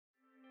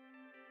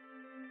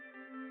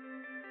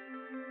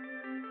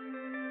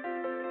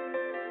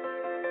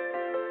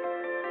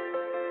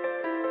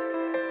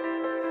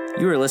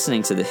You are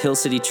listening to the Hill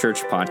City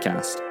Church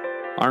podcast.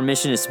 Our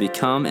mission is to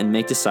become and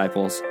make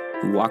disciples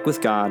who walk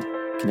with God,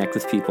 connect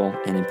with people,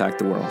 and impact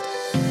the world.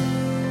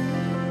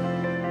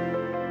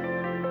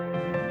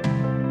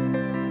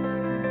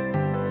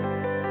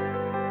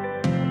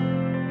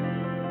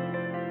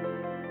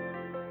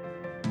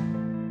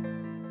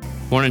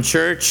 Morning,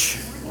 church.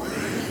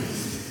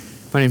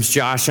 My name's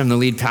Josh. I'm the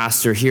lead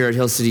pastor here at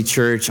Hill City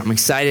Church. I'm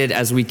excited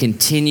as we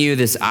continue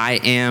this I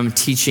Am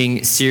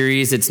teaching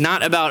series. It's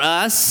not about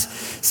us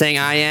saying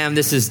I am.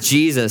 This is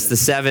Jesus, the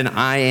 7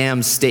 I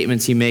am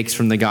statements he makes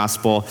from the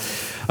Gospel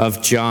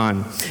of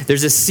John.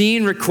 There's a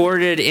scene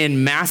recorded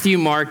in Matthew,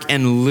 Mark,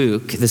 and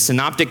Luke, the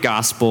synoptic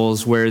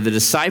Gospels, where the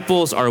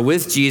disciples are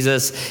with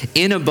Jesus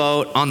in a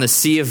boat on the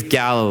Sea of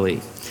Galilee.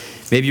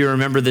 Maybe you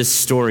remember this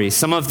story.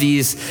 Some of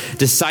these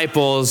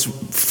disciples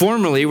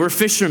formerly were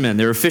fishermen.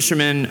 They were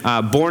fishermen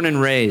born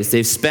and raised.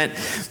 They've spent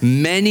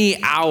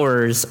many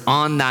hours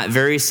on that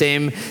very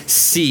same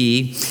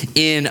sea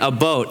in a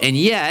boat. And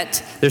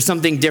yet, there's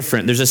something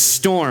different. There's a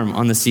storm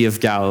on the Sea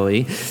of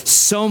Galilee,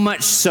 so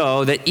much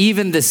so that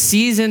even the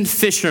seasoned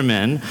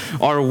fishermen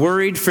are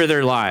worried for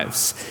their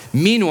lives.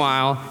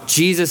 Meanwhile,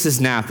 Jesus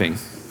is napping.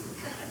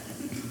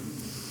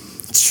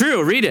 It's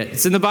true. Read it.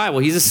 It's in the Bible.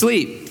 He's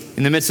asleep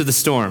in the midst of the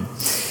storm.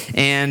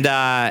 And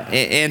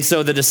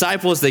so the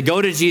disciples, they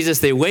go to Jesus,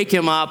 they wake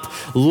him up.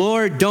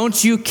 Lord,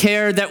 don't you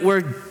care that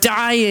we're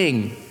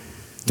dying?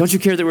 Don't you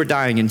care that we're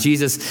dying? And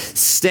Jesus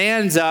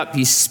stands up,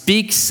 he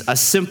speaks a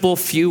simple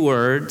few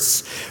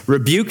words,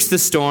 rebukes the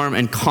storm,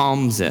 and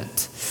calms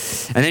it.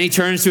 And then he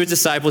turns to his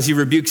disciples, he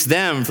rebukes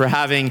them for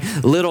having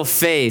little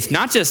faith.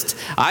 Not just,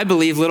 I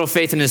believe, little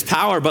faith in his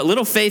power, but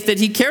little faith that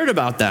he cared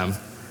about them.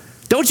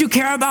 Don't you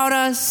care about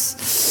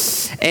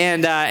us?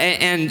 And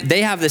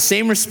they have the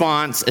same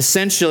response,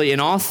 essentially, in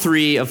all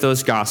three of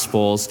those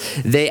Gospels.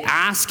 They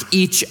ask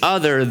each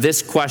other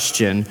this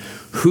question: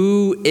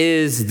 who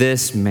is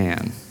this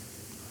man?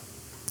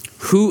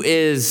 Who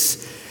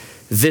is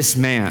this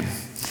man?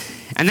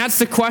 And that's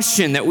the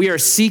question that we are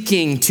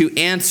seeking to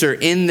answer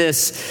in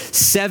this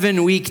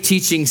 7-week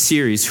teaching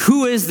series.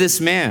 Who is this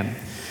man?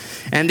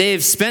 And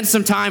they've spent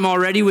some time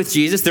already with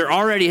Jesus. They're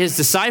already his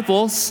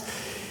disciples.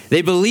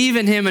 They believe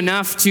in him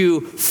enough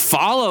to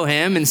follow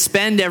him and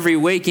spend every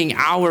waking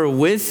hour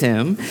with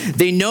him.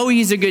 They know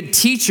he's a good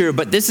teacher,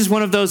 but this is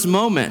one of those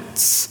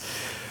moments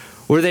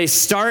where they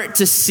start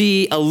to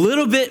see a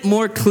little bit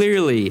more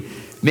clearly,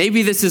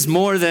 maybe this is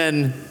more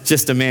than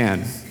just a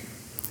man.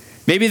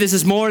 Maybe this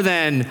is more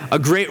than a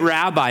great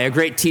rabbi, a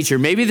great teacher.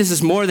 Maybe this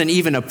is more than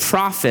even a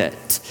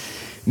prophet.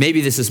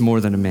 Maybe this is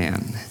more than a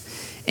man.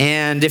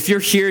 And if you're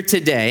here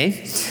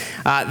today,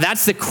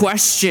 that's the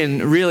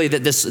question, really,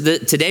 that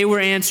today we're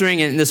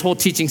answering, and this whole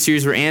teaching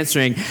series we're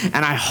answering.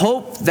 And I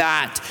hope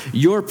that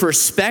your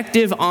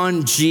perspective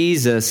on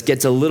Jesus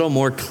gets a little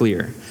more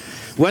clear.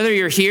 Whether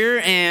you're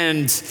here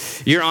and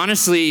you're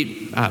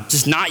honestly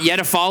just not yet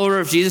a follower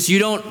of Jesus, you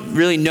don't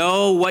really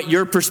know what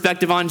your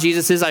perspective on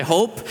Jesus is, I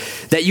hope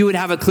that you would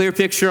have a clear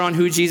picture on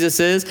who Jesus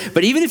is.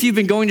 But even if you've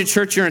been going to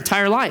church your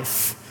entire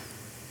life,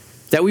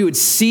 that we would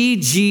see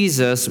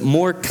Jesus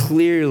more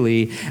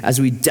clearly as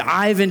we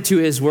dive into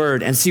his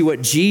word and see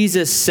what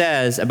Jesus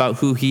says about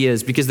who he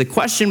is. Because the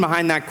question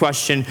behind that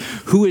question,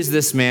 who is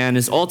this man,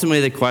 is ultimately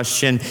the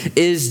question,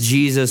 is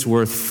Jesus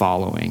worth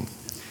following?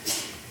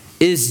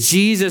 Is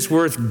Jesus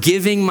worth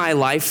giving my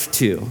life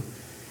to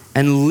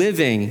and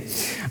living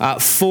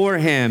for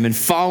him and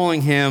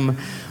following him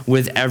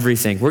with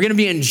everything? We're going to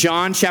be in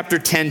John chapter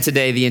 10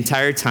 today the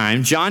entire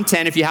time. John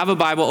 10, if you have a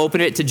Bible,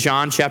 open it to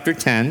John chapter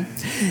 10.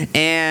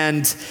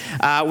 And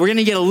we're going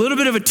to get a little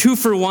bit of a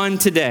 2-for-1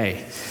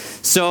 today.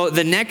 So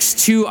the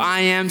next 2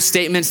 I am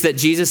statements that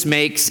Jesus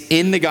makes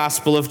in the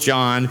Gospel of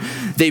John,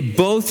 they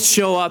both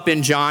show up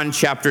in John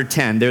chapter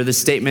 10. They're the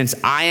statements,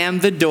 I am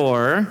the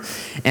door,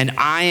 and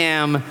I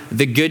am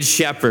the good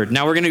shepherd.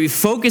 Now we're going to be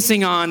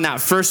focusing on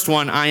that first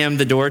one, I am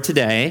the door,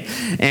 today.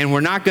 And we're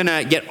not going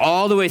to get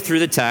all the way through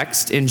the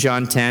text in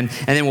John 10,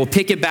 and then we'll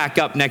pick it back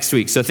up next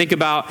week. So think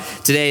about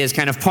today as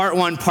kind of part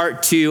 1,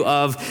 part 2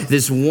 of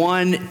this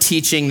one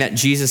teaching that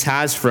Jesus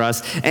has for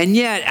us. And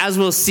yet, as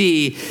we'll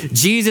see,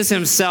 Jesus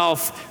himself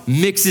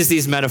mixes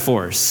these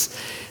metaphors.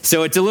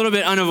 So it's a little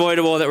bit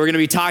unavoidable that we're going to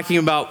be talking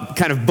about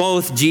kind of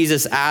both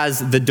Jesus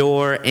as the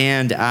door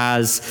and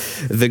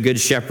as the good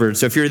shepherd.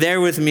 So if you're there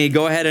with me,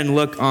 go ahead and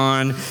look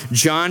on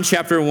John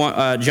chapter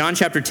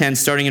 10,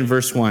 starting in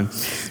verse 1.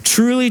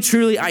 Truly,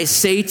 truly, I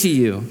say to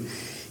you,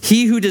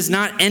 he who does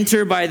not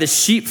enter by the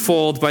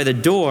sheepfold by the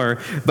door,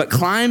 but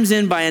climbs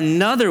in by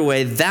another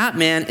way, that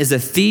man is a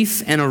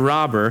thief and a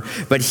robber.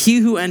 But he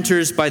who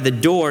enters by the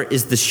door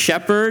is the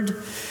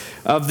shepherd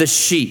of the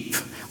sheep.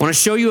 I want to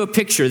show you a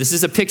picture. This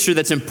is a picture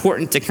that's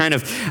important to kind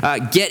of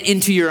get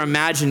into your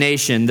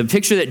imagination. The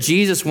picture that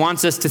Jesus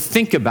wants us to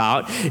think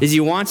about is he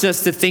wants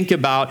us to think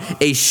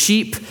about a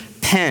sheep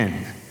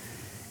pen,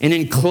 an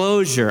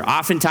enclosure.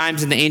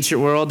 Oftentimes in the ancient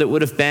world, it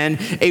would have been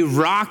a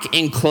rock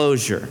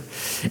enclosure.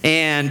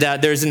 And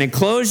there's an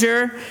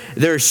enclosure,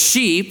 there's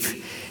sheep,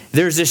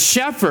 there's a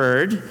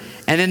shepherd,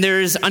 And then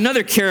there's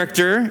another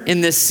character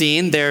in this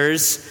scene.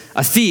 There's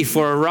a thief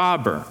or a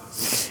robber.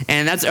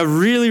 And that's a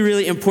really,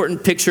 really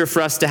important picture for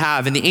us to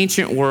have. In the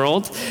ancient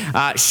world,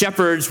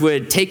 shepherds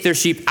would take their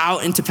sheep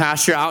out into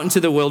pasture, out into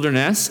the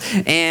wilderness,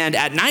 and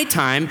at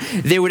nighttime,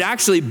 they would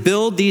actually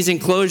build these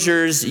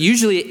enclosures,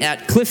 usually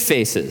at cliff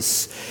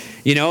faces.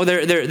 You know,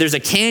 there's a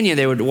canyon.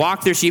 They would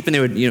walk their sheep and they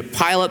would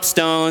pile up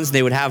stones.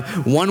 They would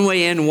have one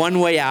way in,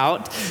 one way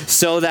out,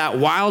 so that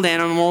wild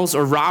animals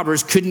or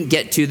robbers couldn't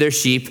get to their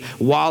sheep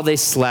while they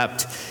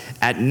slept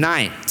at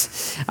night.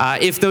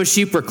 If those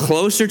sheep were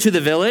closer to the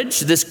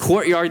village, this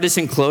courtyard, this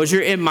enclosure,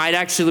 it might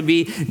actually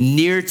be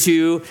near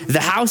to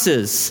the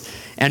houses.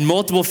 And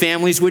multiple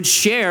families would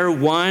share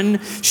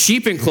one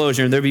sheep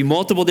enclosure. There'd be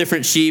multiple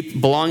different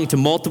sheep belonging to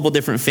multiple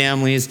different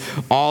families,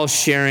 all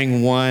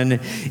sharing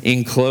one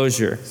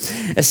enclosure.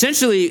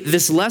 Essentially,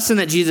 this lesson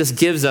that Jesus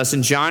gives us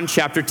in John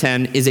chapter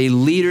 10 is a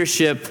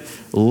leadership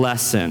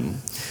lesson.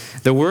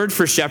 The word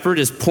for shepherd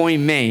is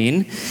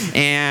poimen,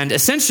 and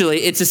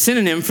essentially it's a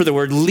synonym for the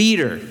word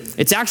leader.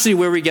 It's actually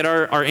where we get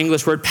our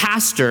English word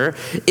pastor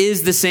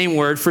is the same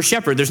word for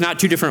shepherd. There's not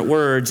two different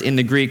words in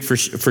the Greek for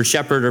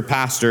shepherd or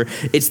pastor.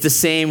 It's the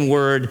same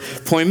word,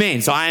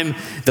 poimen. So I'm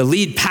the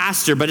lead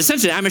pastor, but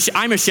essentially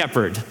I'm a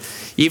shepherd.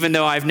 Even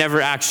though I've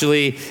never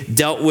actually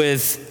dealt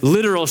with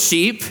literal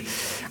sheep,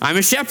 I'm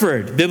a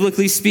shepherd,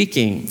 biblically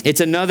speaking.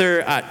 It's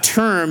another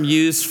term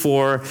used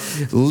for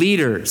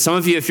leader. Some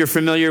of you, if you're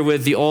familiar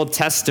with the Old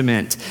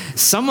Testament,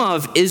 some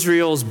of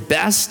Israel's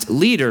best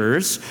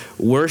leaders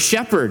were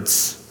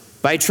shepherds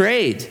by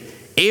trade.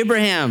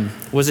 Abraham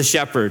was a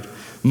shepherd.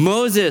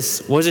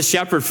 Moses was a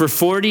shepherd for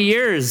 40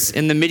 years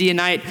in the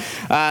Midianite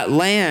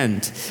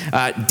land.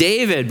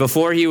 David,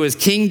 before he was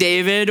King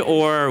David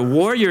or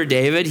Warrior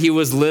David, he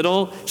was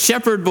little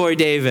shepherd boy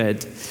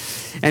David.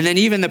 And then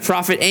even the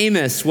prophet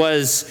Amos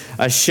was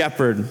a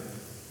shepherd.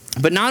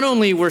 But not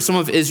only were some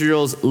of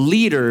Israel's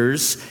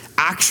leaders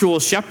actual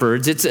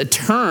shepherds, it's a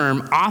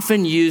term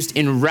often used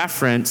in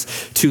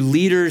reference to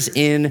leaders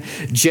in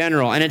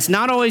general. And it's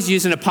not always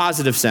used in a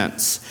positive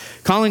sense.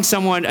 Calling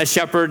someone a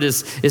shepherd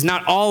is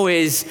not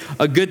always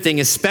a good thing,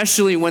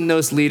 especially when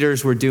those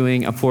leaders were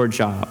doing a poor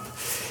job.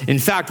 In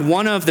fact,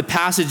 one of the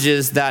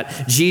passages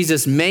that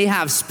Jesus may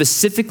have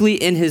specifically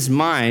in his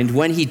mind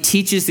when he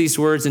teaches these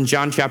words in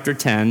John chapter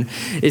 10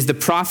 is the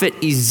prophet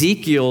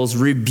Ezekiel's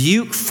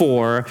rebuke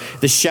for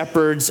the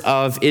shepherds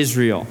of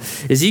Israel.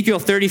 Ezekiel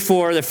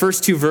 34, the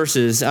first two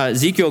verses,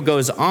 Ezekiel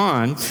goes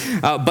on,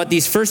 but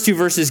these first two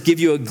verses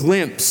give you a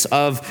glimpse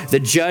of the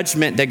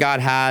judgment that God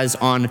has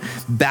on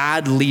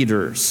bad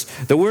leaders.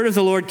 The word of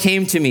the Lord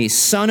came to me,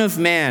 Son of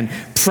man,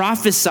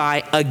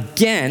 prophesy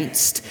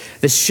against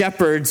the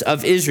shepherds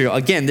of Israel.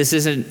 Again, this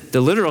isn't the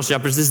literal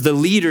shepherds, this is the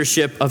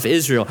leadership of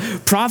Israel.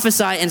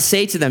 Prophesy and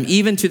say to them,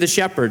 even to the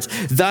shepherds,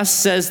 thus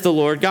says the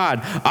Lord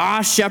God,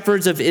 ah,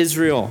 shepherds of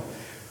Israel,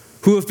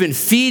 who have been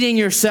feeding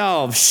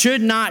yourselves,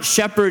 should not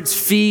shepherds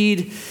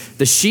feed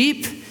the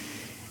sheep?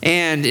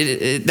 And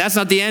that's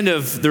not the end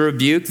of the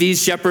rebuke.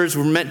 These shepherds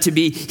were meant to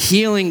be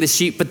healing the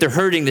sheep, but they're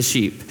hurting the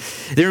sheep.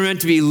 They were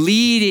meant to be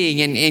leading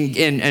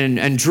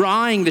and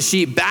drawing the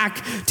sheep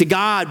back to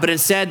God, but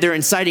instead they're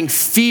inciting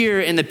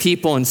fear in the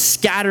people and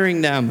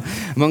scattering them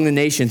among the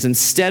nations.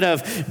 Instead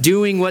of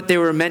doing what they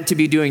were meant to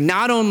be doing,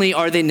 not only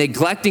are they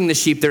neglecting the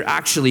sheep, they're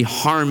actually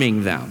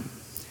harming them.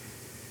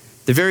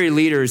 The very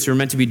leaders who were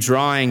meant to be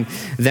drawing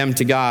them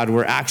to God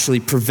were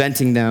actually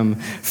preventing them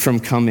from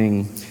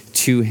coming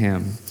to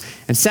him.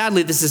 And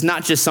sadly, this is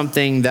not just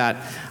something that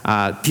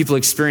people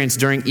experienced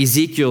during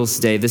Ezekiel's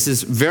day. This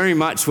is very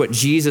much what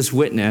Jesus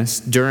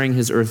witnessed during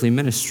his earthly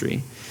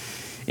ministry.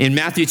 In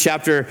Matthew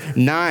chapter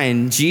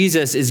 9,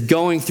 Jesus is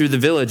going through the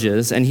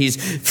villages and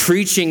he's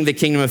preaching the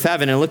kingdom of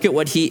heaven. And look at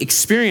what he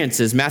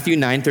experiences, Matthew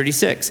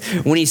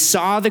 9:36. When he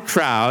saw the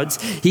crowds,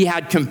 he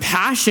had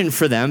compassion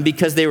for them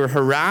because they were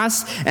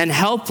harassed and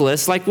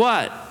helpless, like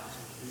what?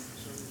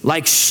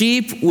 Like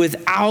sheep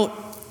without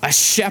a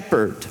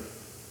shepherd.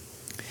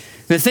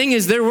 The thing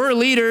is, there were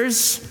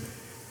leaders.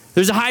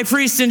 There's a high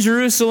priest in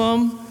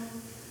Jerusalem.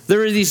 There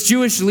were these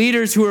Jewish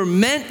leaders who were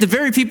the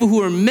very people who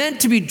were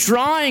meant to be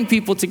drawing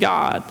people to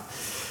God,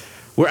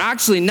 were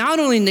actually not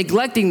only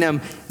neglecting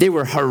them, they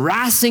were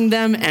harassing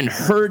them and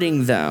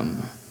hurting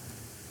them.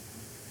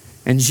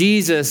 And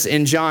Jesus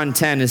in John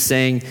 10 is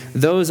saying,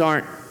 those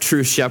aren't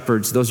true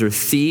shepherds. Those are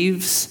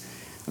thieves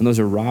and those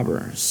are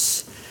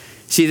robbers.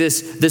 See,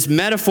 this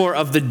metaphor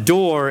of the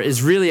door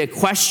is really a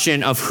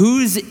question of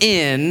who's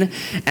in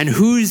and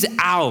who's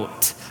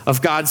out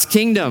of God's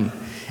kingdom.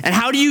 And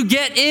how do you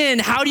get in?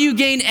 How do you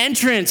gain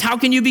entrance? How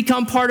can you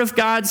become part of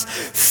God's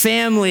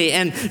family?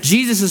 And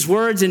Jesus'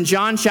 words in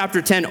John chapter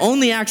 10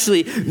 only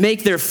actually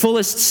make their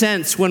fullest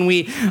sense when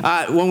we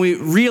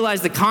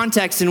realize the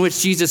context in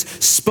which Jesus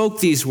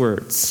spoke these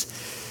words.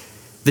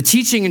 The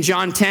teaching in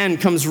John 10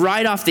 comes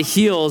right off the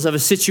heels of a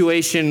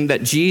situation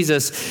that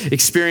Jesus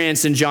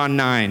experienced in John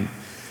 9,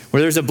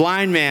 where there's a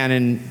blind man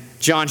in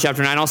John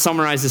chapter 9. I'll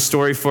summarize this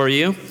story for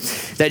you.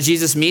 That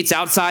Jesus meets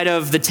outside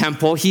of the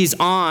temple. He's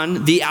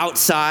on the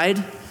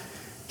outside.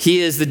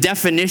 He is the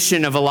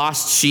definition of a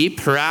lost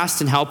sheep,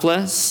 harassed and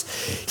helpless.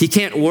 He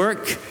can't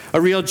work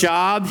a real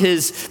job.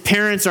 His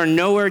parents are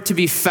nowhere to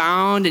be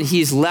found, and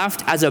he's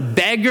left as a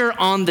beggar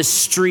on the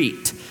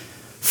street,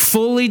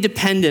 fully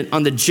dependent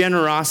on the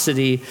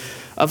generosity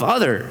of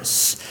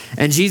others.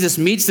 And Jesus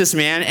meets this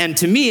man, and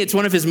to me, it's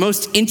one of his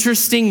most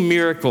interesting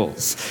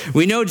miracles.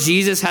 We know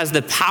Jesus has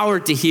the power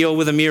to heal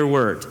with a mere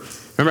word.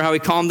 Remember how he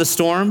calmed the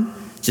storm?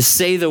 Just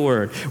say the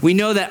word. We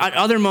know that at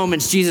other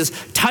moments, Jesus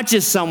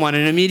touches someone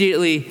and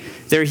immediately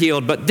they're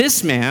healed. But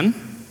this man,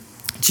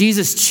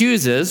 Jesus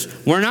chooses,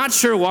 we're not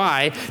sure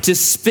why, to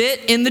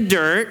spit in the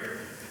dirt,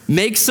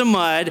 make some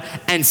mud,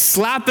 and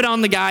slap it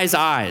on the guy's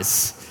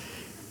eyes.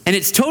 And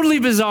it's totally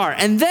bizarre.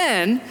 And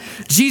then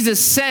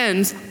Jesus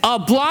sends a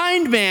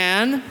blind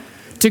man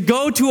to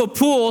go to a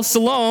pool,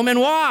 Siloam, and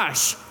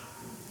wash.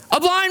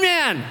 A blind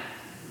man.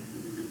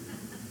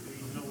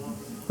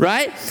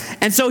 Right?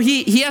 And so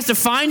he has to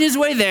find his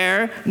way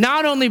there,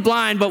 not only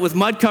blind, but with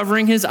mud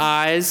covering his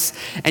eyes.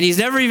 And he's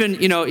never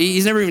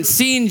even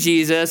seen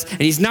Jesus,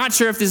 and he's not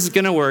sure if this is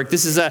going to work.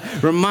 This is a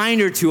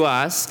reminder to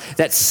us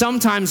that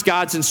sometimes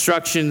God's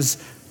instructions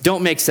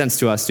don't make sense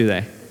to us, do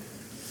they?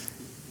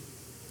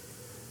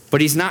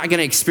 But he's not going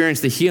to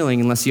experience the healing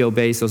unless he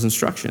obeys those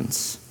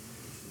instructions.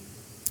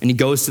 And he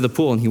goes to the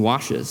pool and he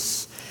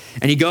washes.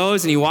 And he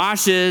goes and he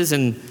washes,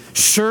 and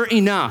sure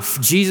enough,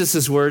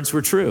 Jesus' words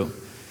were true.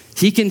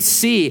 He can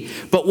see,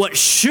 but what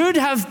should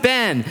have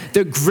been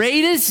the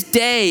greatest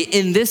day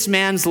in this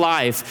man's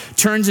life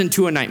turns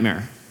into a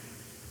nightmare.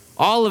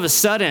 All of a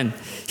sudden,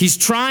 he's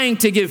trying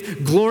to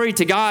give glory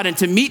to God and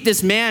to meet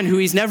this man who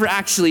he's never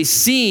actually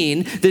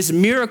seen, this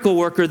miracle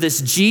worker,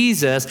 this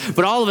Jesus.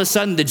 But all of a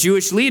sudden, the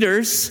Jewish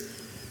leaders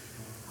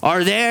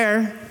are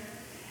there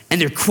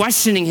and they're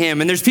questioning him.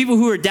 And there's people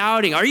who are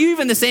doubting, are you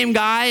even the same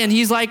guy? And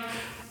he's like,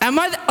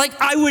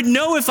 I would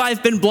know if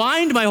I've been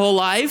blind my whole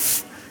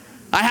life.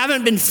 I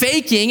haven't been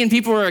faking, and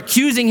people are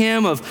accusing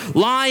him of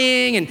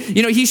lying. And,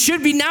 he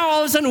should be now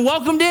all of a sudden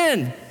welcomed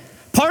in.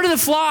 Part of the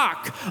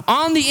flock.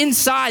 On the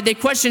inside, they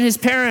question his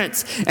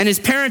parents, and his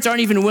parents aren't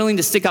even willing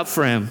to stick up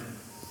for him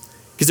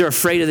because they're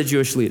afraid of the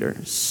Jewish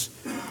leaders.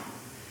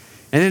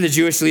 And then the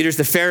Jewish leaders,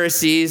 the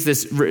Pharisees,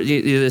 this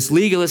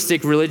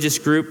legalistic religious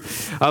group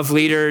of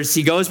leaders,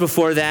 he goes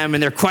before them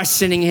and they're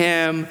questioning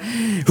him.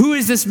 Who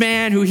is this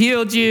man who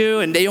healed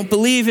you? And they don't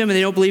believe him, and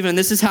they don't believe him. And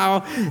this is how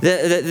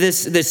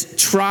this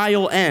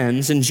trial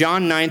ends in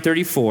John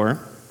 9:34.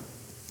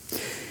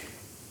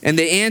 And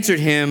they answered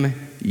him,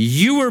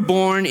 you were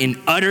born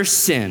in utter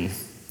sin,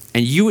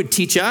 and you would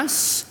teach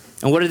us?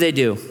 And what did they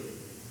do?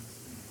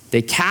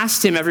 They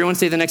cast him, everyone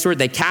say the next word,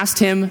 they cast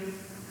him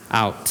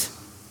out.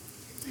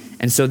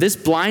 And so this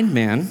blind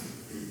man,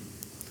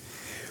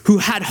 who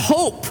had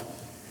hope,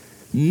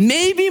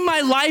 maybe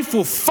my life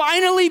will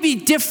finally be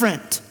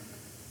different.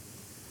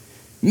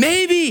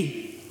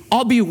 Maybe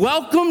I'll be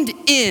welcomed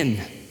in.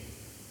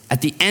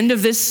 At the end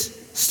of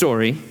this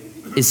story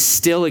is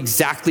still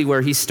exactly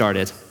where he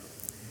started.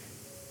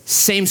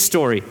 Same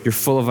story, you're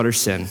full of utter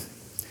sin.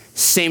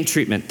 Same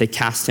treatment, they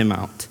cast him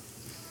out.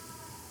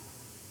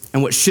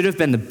 And what should have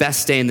been the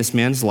best day in this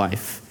man's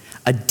life,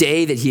 a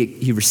day that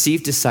he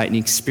received his sight and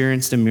he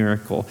experienced a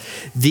miracle.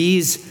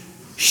 These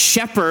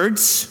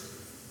shepherds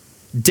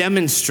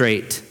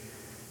demonstrate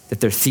that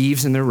they're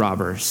thieves and they're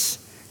robbers.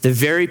 The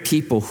very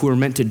people who were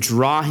meant to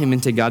draw him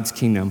into God's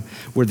kingdom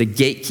were the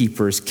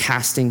gatekeepers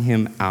casting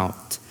him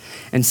out.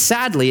 And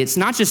sadly, it's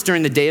not just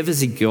during the day of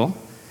Ezekiel,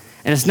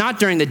 and it's not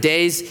during the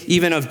days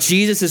even of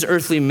Jesus'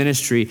 earthly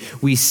ministry.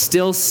 We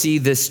still see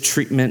this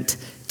treatment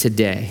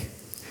today.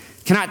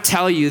 I cannot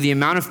tell you the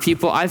amount of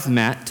people I've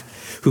met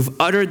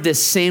who've uttered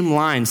this same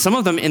line, some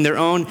of them in their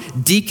own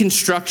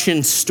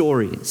deconstruction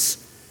stories.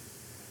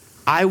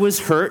 I was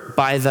hurt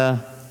by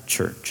the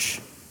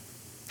church.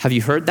 Have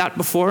you heard that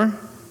before?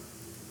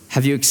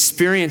 Have you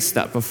experienced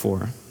that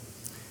before?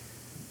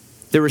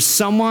 There was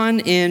someone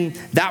in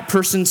that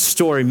person's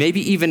story,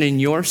 maybe even in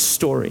your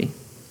story,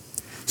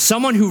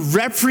 someone who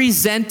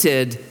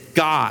represented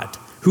God,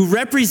 who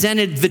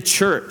represented the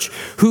church,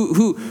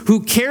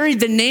 who carried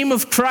the name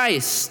of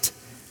Christ,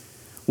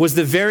 was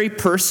the very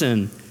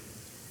person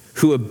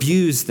who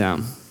abused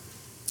them,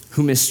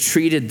 who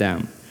mistreated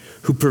them,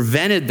 who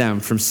prevented them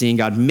from seeing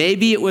God.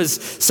 Maybe it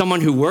was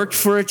someone who worked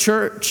for a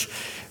church.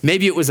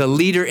 Maybe it was a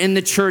leader in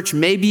the church.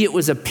 Maybe it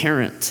was a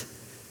parent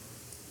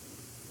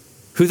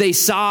who they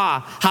saw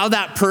how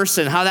that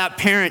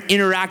parent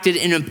interacted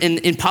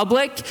in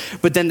public,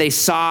 but then they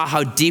saw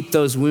how deep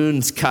those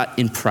wounds cut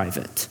in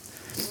private.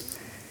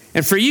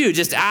 And for you,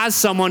 just as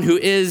someone who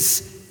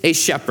is a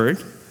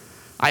shepherd,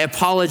 I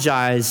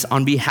apologize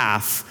on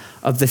behalf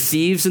of the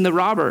thieves and the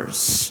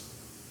robbers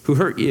who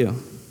hurt you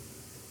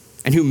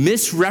and who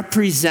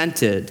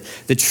misrepresented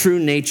the true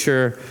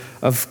nature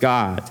of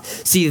God.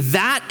 See,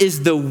 that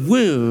is the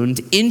wound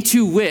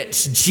into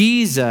which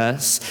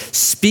Jesus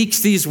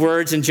speaks these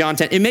words in John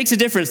 10. It makes a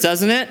difference,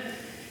 doesn't it?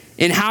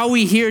 In how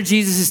we hear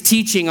Jesus'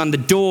 teaching on the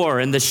door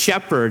and the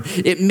shepherd.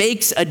 It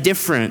makes a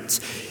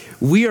difference.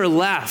 We are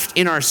left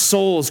in our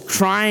souls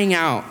crying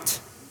out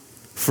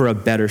for a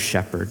better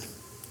shepherd,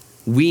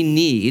 We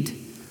need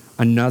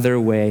another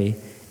way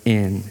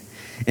in.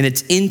 And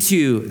it's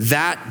into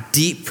that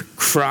deep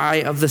cry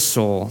of the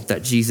soul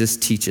that Jesus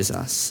teaches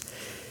us.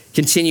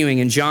 Continuing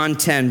in John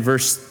 10,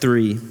 verse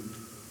 3,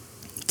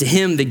 to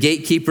him the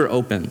gatekeeper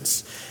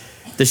opens.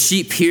 The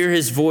sheep hear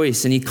his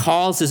voice, and he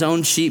calls his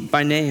own sheep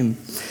by name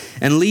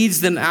and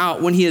leads them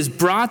out. When he has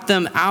brought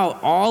them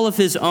out, all of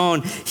his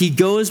own, he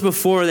goes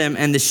before them,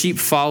 and the sheep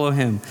follow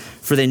him,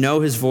 for they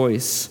know his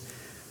voice.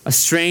 A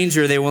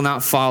stranger they will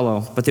not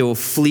follow, but they will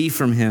flee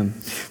from him,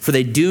 for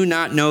they do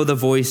not know the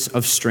voice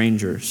of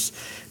strangers.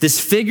 This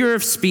figure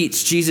of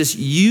speech Jesus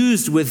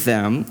used with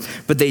them,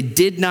 but they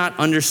did not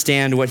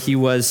understand what he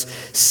was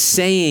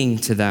saying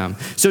to them.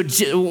 So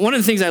one of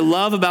the things I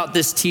love about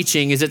this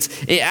teaching is it's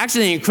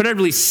actually an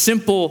incredibly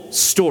simple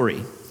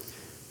story,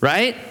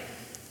 right?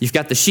 You've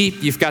got the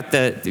sheep, you've got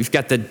the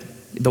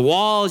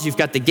walls, you've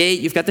got the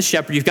gate, you've got the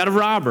shepherd, you've got a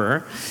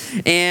robber.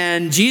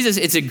 And Jesus,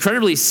 it's an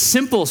incredibly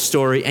simple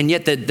story, and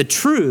yet the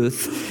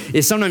truth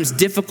is sometimes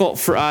difficult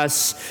for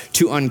us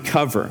to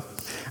uncover.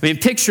 I mean,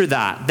 picture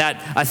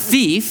that a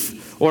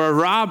thief or a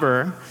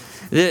robber,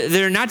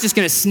 they're not just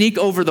going to sneak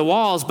over the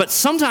walls, but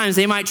sometimes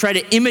they might try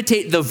to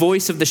imitate the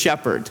voice of the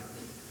shepherd.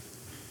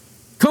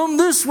 Come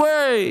this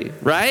way,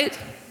 right?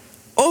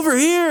 Over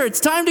here, it's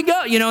time to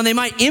go. And they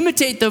might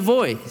imitate the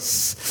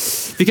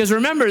voice. Because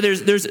remember,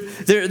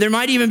 there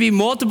might even be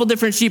multiple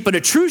different sheep, but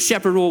a true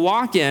shepherd will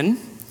walk in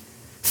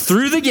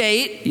through the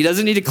gate. He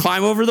doesn't need to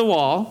climb over the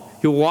wall.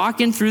 He'll walk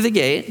in through the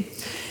gate.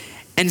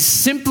 And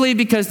simply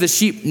because the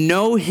sheep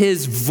know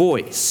his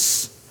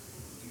voice,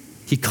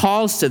 he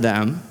calls to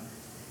them,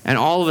 and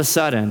all of a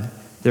sudden,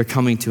 they're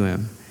coming to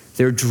him.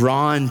 They're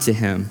drawn to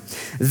him.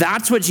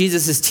 That's what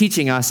Jesus is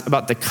teaching us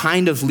about the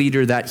kind of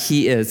leader that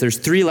he is. There's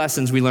 3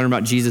 lessons we learn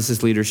about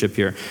Jesus' leadership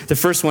here. The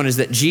first one is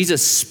that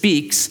Jesus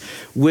speaks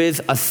with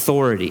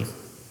authority.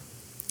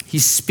 He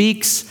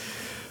speaks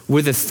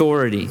with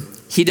authority.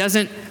 He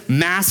doesn't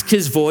mask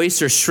his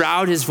voice or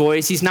shroud his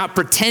voice. He's not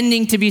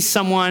pretending to be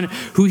someone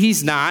who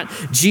he's not.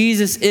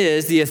 Jesus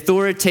is the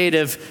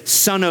authoritative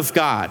Son of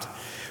God.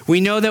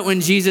 We know that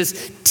when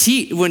Jesus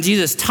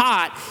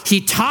taught, he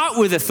taught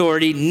with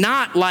authority,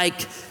 not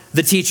like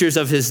the teachers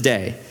of his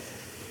day.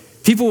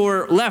 People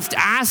were left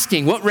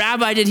asking, what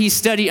rabbi did he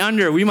study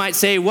under? We might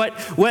say,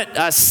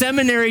 what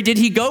seminary did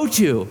he go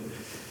to?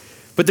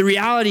 But the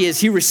reality is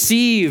he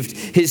received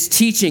his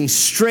teaching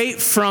straight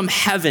from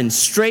heaven,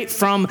 straight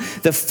from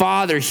the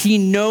Father. He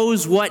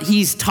knows what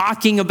he's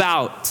talking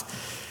about.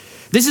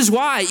 This is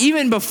why,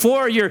 even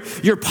before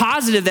you're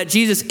positive that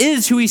Jesus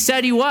is who he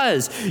said he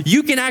was,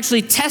 you can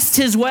actually test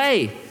his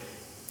way.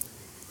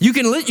 You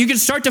can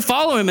start to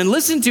follow him and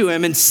listen to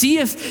him and see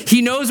if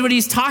he knows what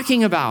he's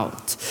talking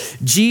about.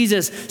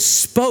 Jesus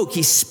spoke.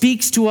 He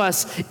speaks to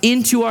us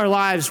into our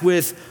lives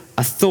with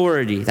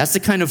authority. That's the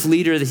kind of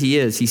leader that he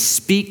is. He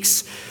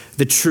speaks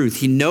the truth.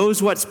 He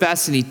knows what's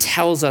best, and he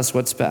tells us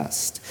what's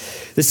best.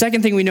 The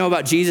second thing we know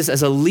about Jesus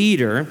as a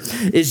leader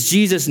is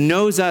Jesus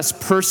knows us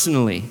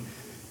personally.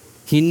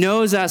 He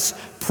knows us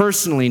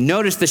personally.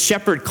 Notice the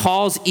shepherd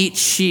calls each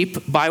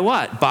sheep by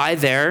what? By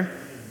their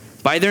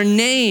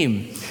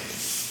name.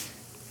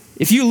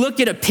 If you look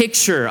at a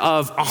picture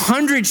of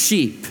 100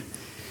 sheep,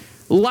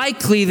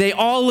 likely they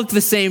all look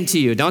the same to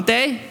you, don't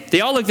they? They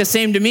all look the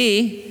same to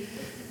me.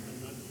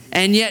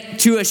 And yet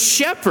to a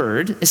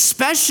shepherd,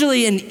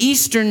 especially an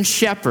Eastern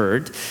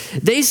shepherd,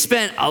 they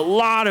spent a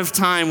lot of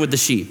time with the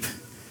sheep.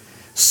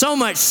 So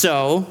much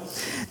so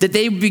that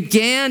they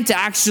began to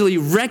actually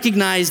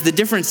recognize the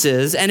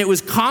differences, and it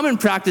was common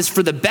practice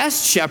for the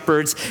best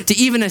shepherds to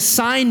even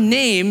assign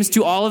names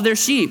to all of their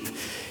sheep.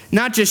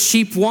 Not just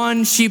sheep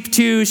 1, sheep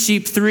 2,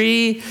 sheep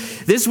 3.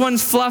 This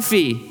one's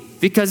Fluffy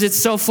because it's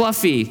so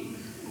fluffy.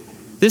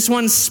 This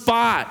one's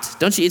Spot.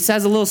 Don't you? It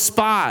has a little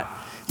spot.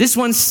 This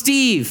one's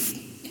Steve.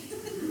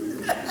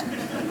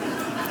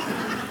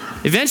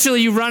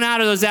 Eventually you run out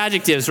of those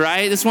adjectives,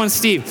 right? This one's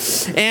Steve.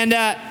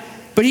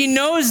 But he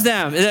knows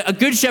them. A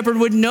good shepherd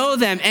would know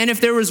them. And if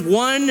there was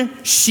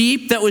one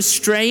sheep that was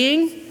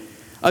straying,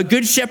 a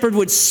good shepherd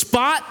would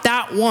spot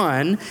that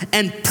one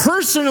and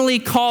personally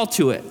call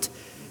to it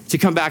to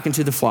come back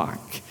into the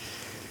flock.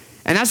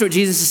 And that's what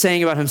Jesus is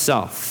saying about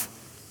himself.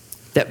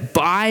 That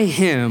by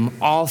him,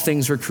 all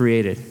things were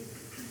created.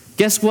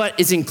 Guess what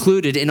is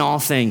included in all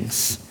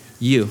things?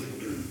 You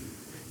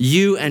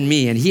and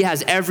me. And he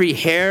has every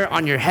hair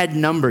on your head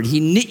numbered. He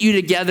knit you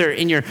together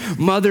in your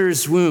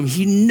mother's womb.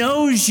 He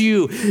knows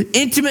you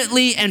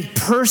intimately and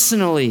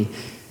personally.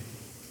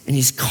 And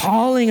he's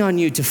calling on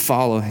you to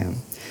follow him.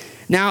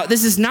 Now,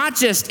 this is not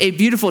just a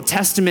beautiful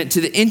testament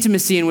to the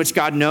intimacy in which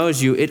God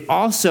knows you. It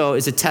also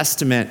is a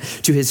testament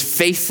to his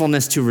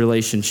faithfulness to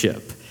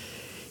relationship.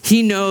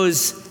 He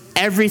knows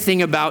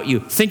everything about you.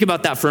 Think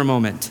about that for a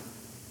moment.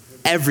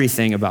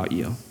 Everything about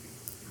you.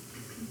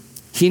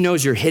 He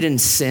knows your hidden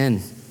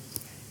sin.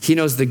 He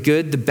knows the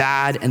good, the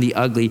bad, and the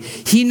ugly.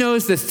 He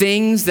knows the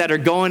things that are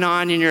going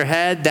on in your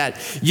head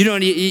that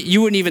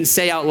you wouldn't even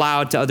say out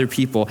loud to other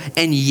people.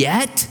 And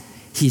yet,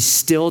 he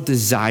still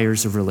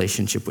desires a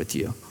relationship with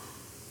you.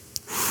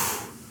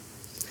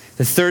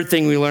 The third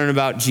thing we learn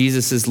about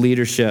Jesus'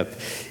 leadership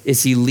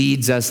is he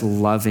leads us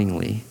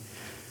lovingly.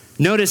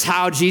 Notice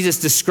how Jesus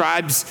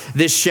describes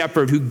this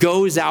shepherd who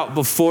goes out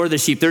before the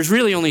sheep. There's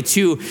really only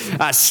two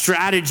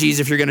strategies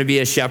if you're going to be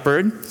a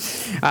shepherd.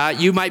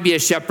 You might be a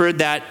shepherd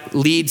that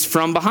leads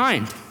from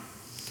behind.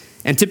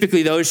 And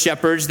typically those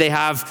shepherds, they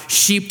have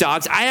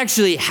sheepdogs. I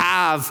actually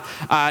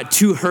have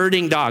two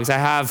herding dogs. I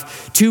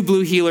have two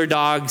blue heeler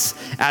dogs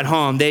at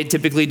home. They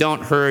typically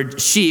don't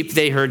herd sheep.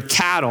 They herd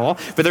cattle,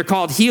 but they're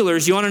called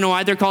heelers. You want to know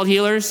why they're called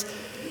heelers?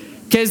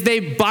 Because they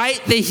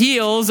bite the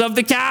heels of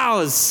the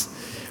cows,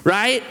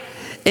 right?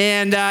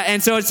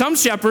 And so some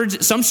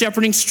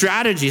shepherding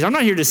strategies. I'm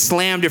not here to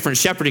slam different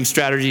shepherding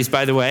strategies,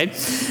 by the way,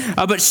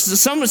 but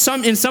some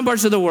in some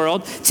parts of the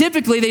world,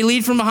 typically they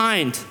lead from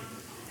behind.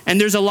 And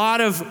there's a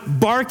lot of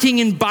barking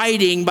and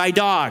biting by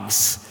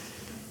dogs.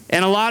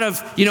 And a lot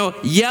of,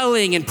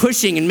 yelling and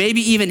pushing and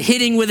maybe even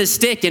hitting with a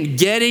stick and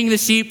getting the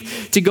sheep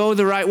to go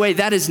the right way.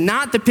 That is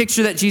not the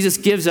picture that Jesus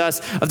gives us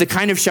of the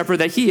kind of shepherd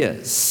that he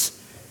is.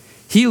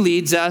 He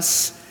leads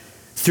us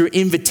through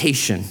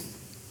invitation.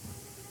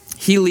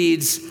 He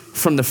leads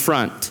from the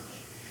front.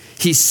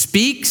 He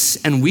speaks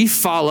and we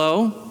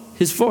follow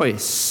his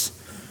voice.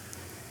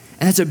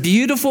 And it's a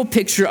beautiful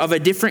picture of a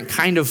different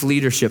kind of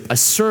leadership, a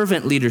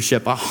servant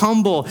leadership, a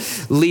humble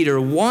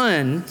leader,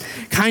 one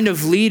kind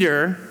of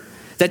leader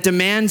that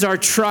demands our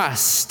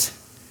trust.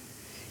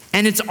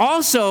 And it's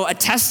also a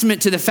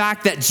testament to the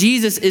fact that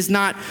Jesus is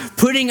not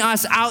putting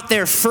us out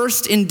there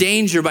first in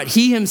danger, but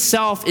he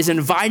himself is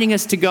inviting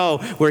us to go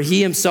where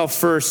he himself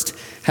first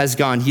has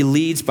gone. He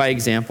leads by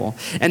example.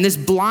 And this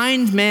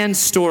blind man's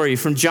story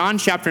from John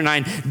chapter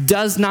 9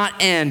 does not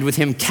end with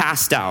him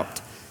cast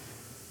out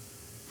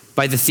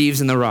by the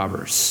thieves and the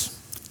robbers.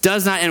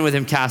 Does not end with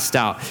him cast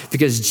out,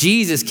 because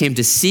Jesus came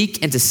to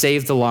seek and to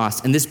save the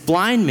lost. And this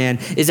blind man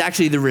is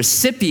actually the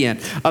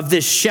recipient of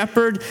this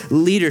shepherd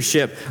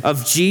leadership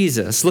of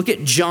Jesus. Look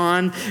at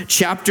John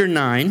chapter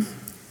 9,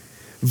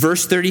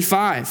 verse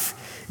 35.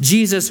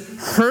 Jesus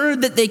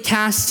heard that they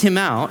cast him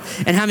out,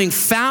 and having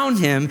found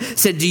him,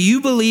 said, "Do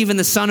you believe in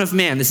the Son of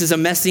Man?" This is a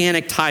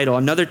messianic title,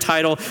 another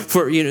title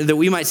for, that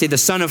we might say the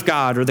Son of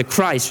God or the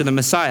Christ or the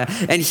Messiah.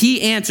 And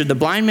he answered, the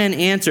blind man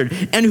answered,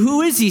 "And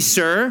who is he,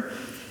 sir,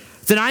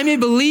 that I may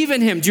believe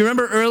in him?" Do you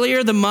remember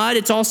earlier, the mud?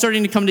 It's all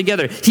starting to come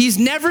together. He's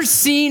never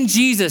seen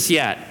Jesus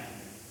yet.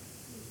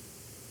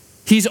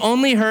 He's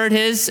only heard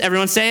his,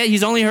 everyone say it,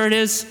 he's only heard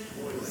his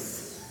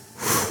voice.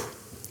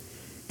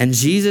 And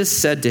Jesus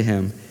said to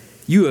him,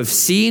 "You have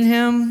seen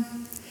him,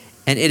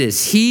 and it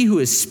is he who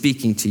is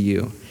speaking to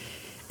you."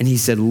 And he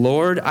said,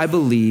 "Lord, I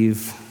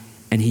believe,"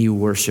 and he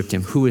worshiped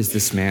him. Who is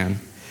this man?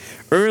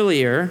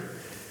 Earlier,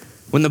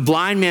 when the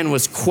blind man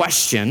was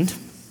questioned,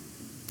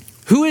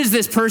 who is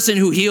this person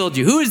who healed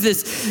you? Who is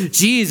this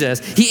Jesus?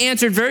 He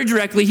answered very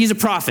directly, he's a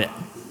prophet.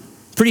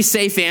 Pretty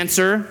safe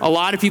answer. A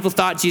lot of people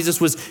thought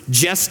Jesus was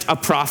just a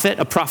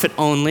prophet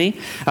only,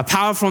 a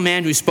powerful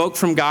man who spoke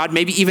from God,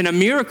 maybe even a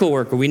miracle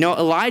worker. We know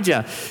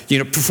Elijah,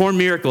 performed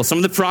miracles. Some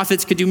of the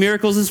prophets could do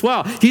miracles as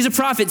well. He's a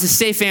prophet. It's a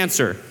safe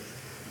answer.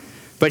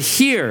 But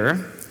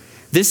here,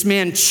 this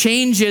man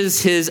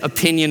changes his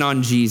opinion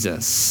on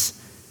Jesus.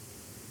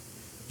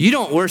 You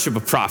don't worship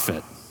a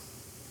prophet.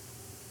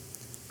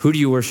 Who do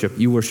you worship?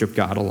 You worship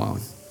God alone.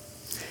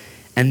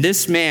 And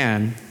this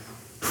man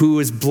who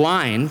is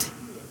blind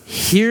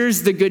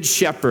hears the good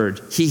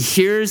shepherd. He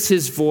hears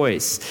his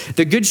voice.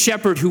 The good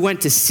shepherd who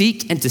went to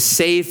seek and to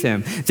save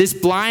him. This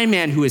blind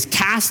man who is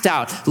cast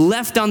out,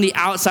 left on the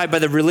outside by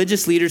the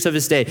religious leaders of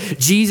his day.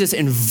 Jesus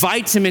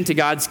invites him into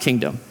God's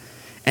kingdom.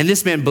 And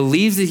this man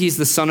believes that he's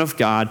the Son of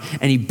God,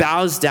 and he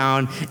bows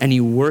down and he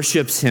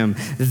worships him.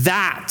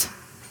 That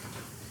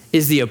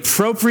is the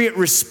appropriate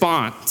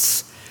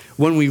response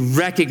when we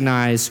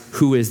recognize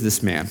who is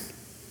this man.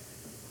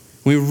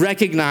 We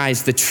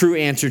recognize the true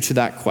answer to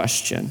that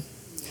question.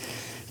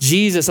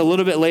 Jesus, a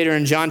little bit later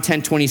in John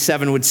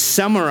 10:27, would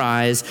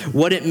summarize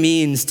what it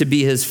means to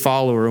be his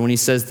follower when he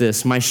says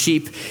this: "My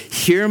sheep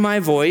hear my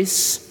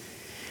voice,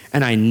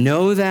 and I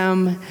know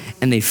them,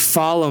 and they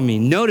follow me."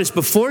 Notice,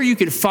 before you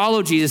can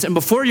follow Jesus, and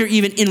before you're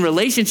even in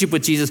relationship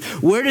with Jesus,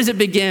 where does it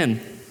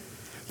begin?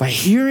 By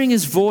hearing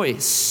his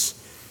voice.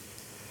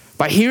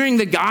 By hearing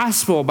the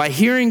gospel, by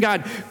hearing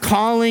God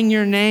calling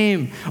your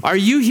name. Are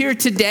you here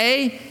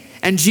today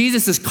and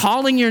Jesus is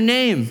calling your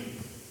name?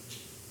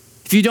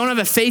 If you don't have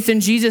a faith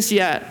in Jesus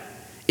yet,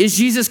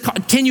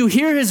 can you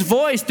hear his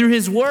voice through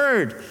his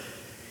word?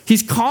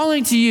 He's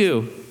calling to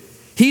you.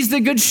 He's the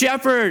good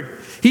shepherd.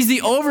 He's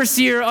the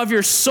overseer of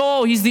your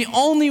soul. He's the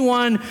only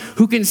one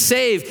who can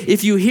save.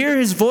 If you hear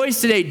his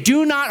voice today,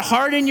 do not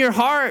harden your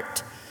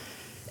heart.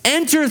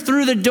 Enter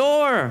through the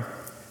door.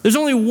 There's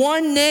only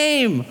one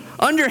name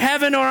under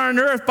heaven or on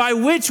earth by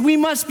which we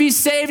must be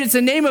saved. It's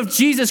the name of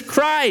Jesus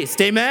Christ.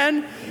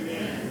 Amen?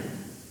 Amen.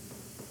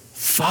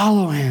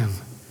 Follow him.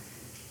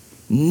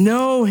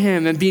 Know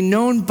him and be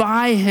known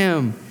by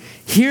him.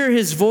 Hear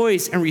his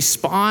voice and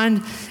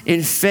respond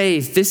in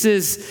faith. This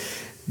is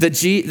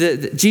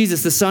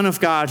Jesus, the Son of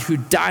God, who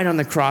died on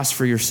the cross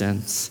for your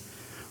sins,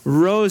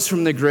 rose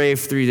from the grave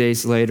 3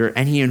 days later,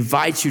 and he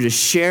invites you to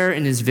share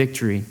in his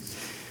victory.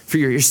 For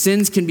your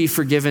sins can be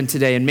forgiven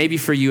today, and maybe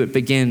for you it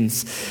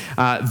begins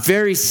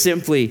very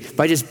simply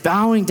by just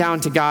bowing down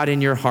to God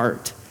in your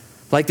heart.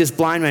 Like this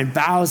blind man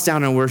bows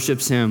down and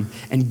worships him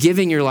and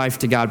giving your life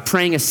to God,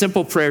 praying a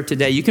simple prayer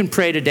today. You can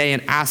pray today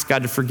and ask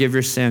God to forgive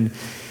your sin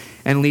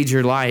and lead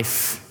your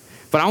life.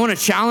 But I want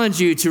to challenge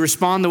you to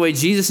respond the way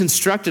Jesus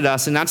instructed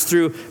us, and that's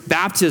through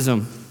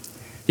baptism.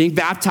 Being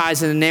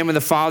baptized in the name of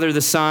the Father,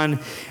 the Son,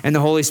 and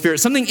the Holy Spirit.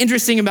 Something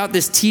interesting about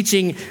this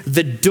teaching,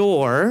 the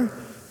door,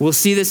 we'll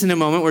see this in a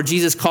moment, where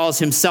Jesus calls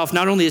himself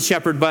not only the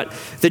shepherd, but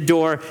the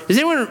door. Does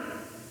anyone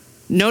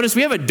notice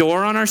we have a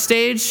door on our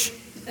stage?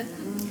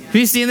 Have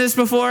you seen this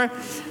before?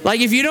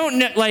 Like, if you don't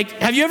know, like,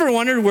 have you ever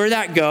wondered where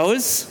that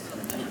goes?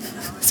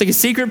 It's like a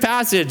secret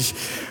passage.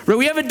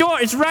 We have a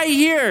door. It's right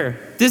here.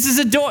 This is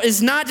a door.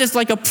 It's not just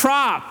like a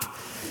prop.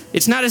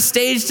 It's not a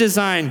stage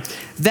design.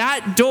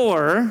 That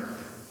door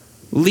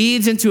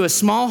leads into a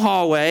small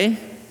hallway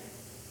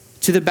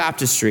to the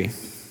baptistry.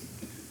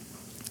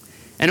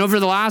 And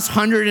over the last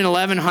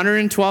 111,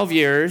 112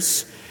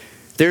 years,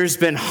 there's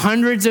been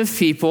hundreds of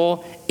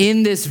people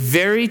in this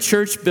very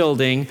church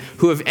building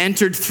who have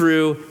entered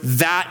through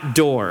that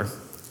door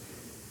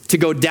to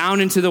go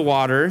down into the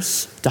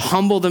waters, to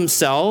humble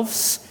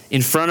themselves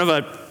in front of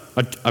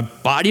a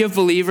body of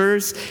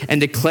believers and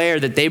declare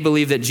that they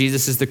believe that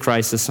Jesus is the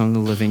Christ, the Son of the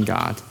living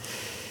God.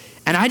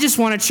 And I just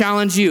want to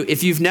challenge you,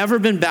 if you've never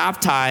been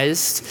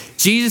baptized,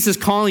 Jesus is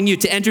calling you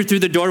to enter through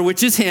the door,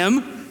 which is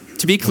him,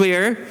 to be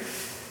clear,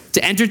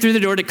 to enter through the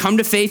door, to come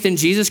to faith in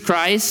Jesus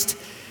Christ.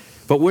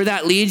 But where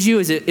that leads you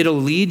is it'll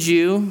lead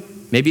you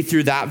maybe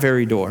through that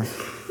very door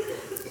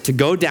to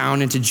go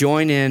down and to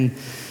join in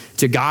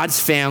to God's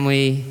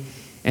family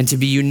and to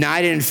be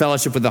united in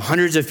fellowship with the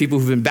hundreds of people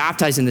who've been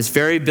baptized in this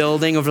very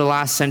building over the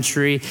last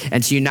century,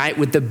 and to unite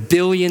with the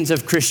billions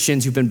of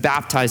Christians who've been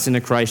baptized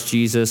into Christ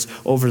Jesus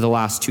over the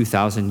last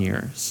 2,000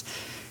 years.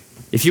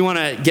 If you want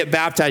to get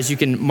baptized, you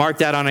can mark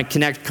that on a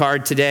Connect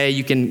card today.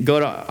 You can go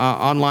to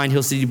online,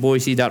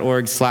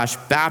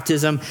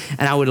 hillcityboise.org/baptism,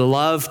 and I would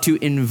love to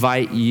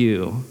invite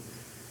you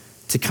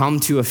to come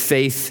to a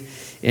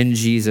faith in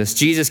Jesus.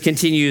 Jesus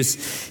continues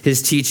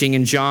his teaching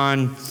in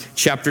John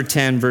chapter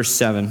 10, verse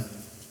 7.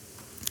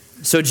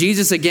 So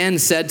Jesus again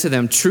said to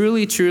them,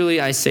 "Truly, truly,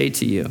 I say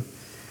to you,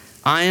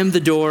 I am the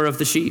door of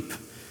the sheep.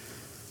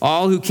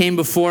 All who came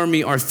before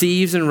me are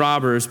thieves and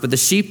robbers, but the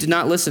sheep did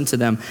not listen to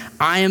them.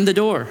 I am the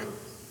door.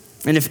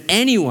 And if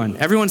anyone,"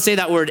 everyone say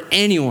that word,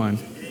 anyone,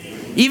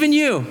 even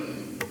you,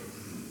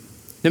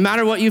 no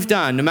matter what you've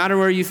done, no matter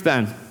where you've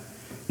been,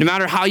 no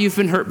matter how you've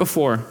been hurt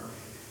before,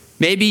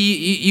 maybe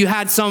you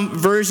had some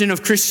version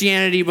of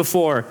Christianity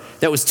before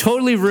that was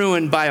totally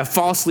ruined by a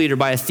false leader,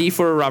 by a thief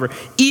or a robber,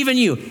 even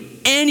you,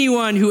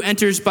 anyone who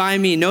enters by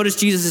me, notice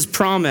Jesus'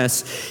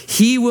 promise,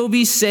 he will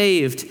be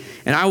saved,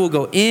 and I will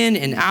go in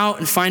and out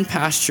and find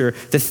pasture.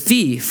 The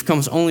thief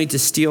comes only to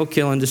steal,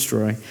 kill, and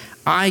destroy.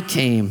 I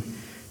came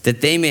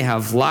that they may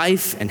have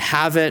life and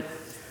have it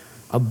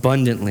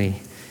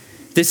abundantly.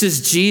 This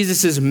is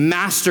Jesus'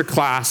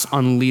 masterclass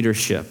on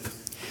leadership.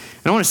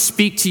 And I want to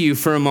speak to you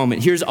for a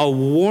moment. Here's a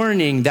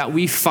warning that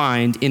we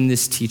find in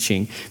this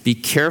teaching. Be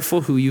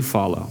careful who you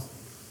follow.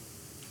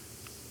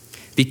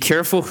 Be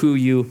careful who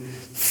you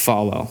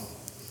follow.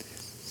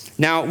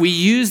 Now, we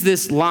use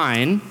this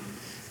line,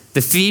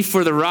 the thief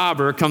or the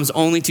robber comes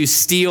only to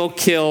steal,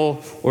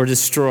 kill, or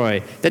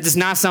destroy. That does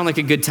not sound like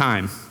a good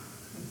time,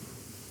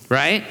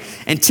 right?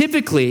 And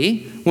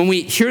typically, when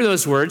we hear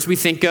those words, we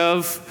think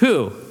of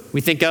who?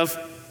 We think of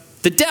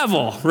the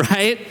devil,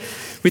 right?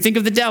 We think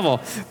of the devil.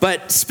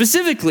 But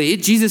specifically,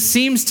 Jesus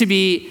seems to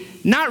be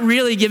not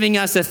really giving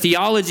us a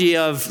theology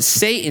of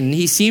Satan.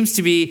 He seems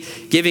to be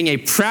giving a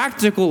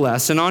practical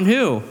lesson on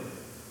who?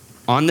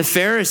 On the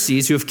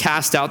Pharisees who have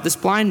cast out this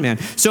blind man.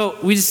 So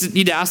we just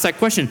need to ask that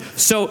question.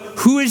 So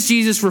who is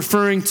Jesus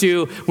referring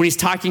to when he's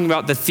talking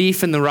about the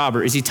thief and the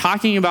robber? Is he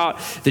talking about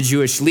the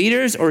Jewish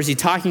leaders, or is he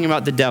talking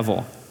about the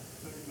devil?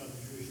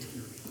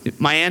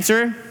 My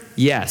answer?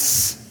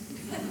 Yes.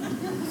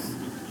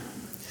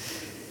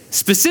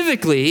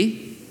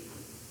 Specifically,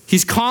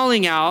 he's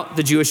calling out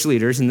the Jewish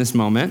leaders in this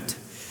moment.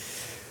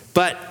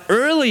 But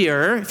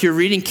earlier, if you're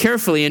reading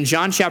carefully in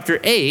John chapter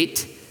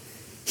 8,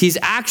 he's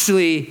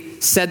actually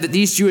said that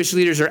these Jewish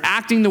leaders are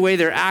acting the way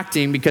they're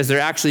acting because they're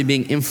actually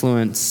being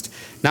influenced,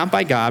 not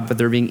by God, but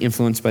they're being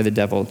influenced by the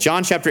devil.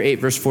 John chapter 8,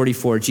 verse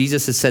 44,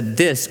 Jesus has said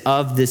this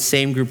of this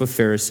same group of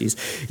Pharisees: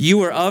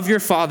 "You are of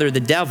your father, the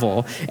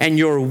devil, and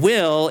your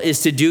will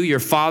is to do your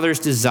father's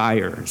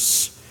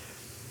desires."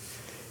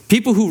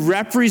 People who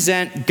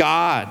represent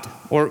God,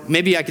 or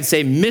maybe I could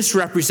say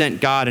misrepresent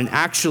God and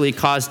actually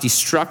cause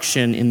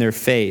destruction in their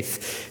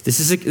faith. This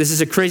is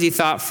a crazy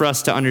thought for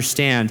us to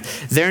understand.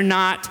 They're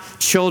not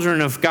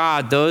children of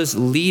God. Those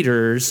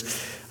leaders,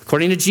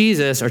 according to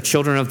Jesus, are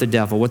children of the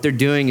devil. What they're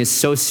doing is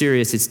so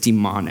serious, it's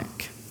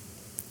demonic.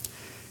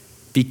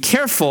 Be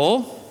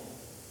careful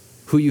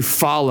who you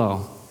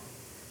follow.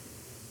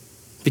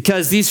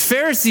 Because these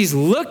Pharisees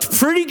looked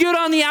pretty good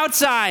on the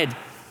outside.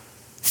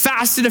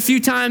 fasted a few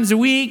times a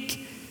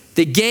week.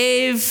 They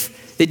gave.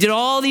 They did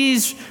all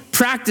these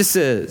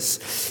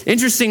practices.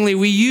 Interestingly,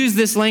 we use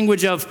this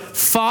language of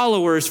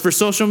followers for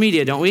social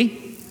media, don't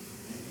we?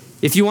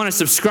 If you want to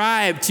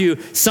subscribe to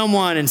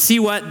someone and see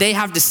what they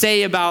have to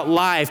say about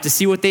life, to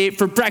see what they ate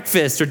for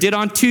breakfast or did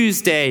on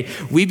Tuesday,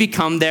 we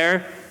become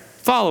their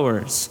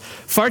followers.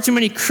 Far too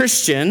many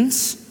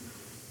Christians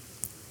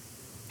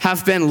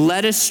have been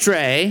led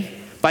astray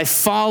by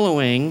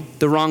following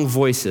the wrong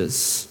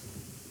voices.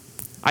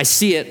 I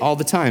see it all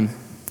the time.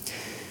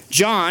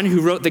 John,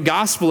 who wrote the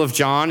Gospel of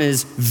John,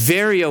 is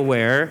very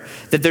aware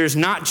that there's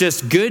not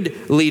just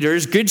good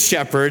leaders, good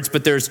shepherds,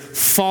 but there's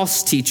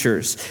false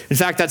teachers. In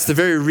fact, that's the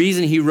very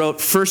reason he wrote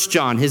 1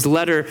 John, his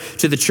letter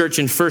to the church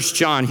in 1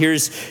 John.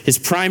 Here's his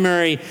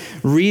primary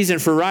reason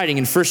for writing.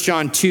 In 1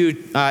 John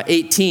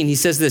 2:18, he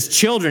says this,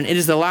 "Children, it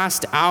is the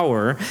last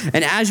hour,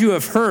 and as you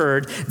have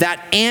heard,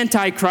 that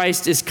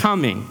Antichrist is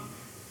coming."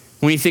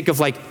 When you think of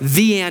like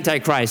the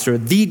Antichrist or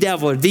the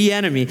devil or the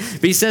enemy.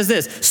 But he says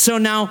this, "So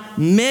now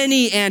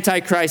many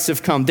Antichrists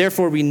have come.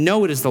 Therefore we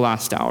know it is the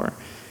last hour."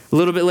 A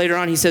little bit later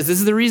on he says, "This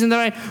is the reason that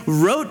I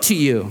wrote to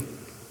you."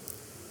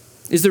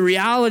 Is the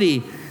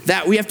reality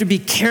that we have to be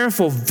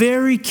careful,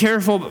 very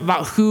careful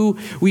about who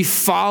we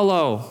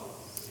follow.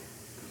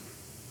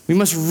 We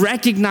must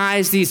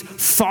recognize these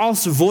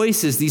false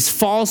voices, these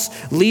false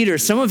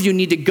leaders. Some of you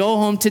need to go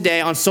home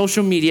today on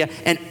social media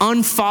and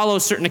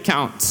unfollow certain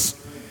accounts.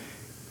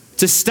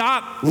 To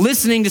stop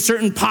listening to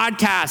certain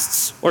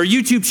podcasts or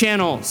YouTube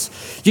channels.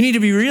 You need to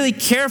be really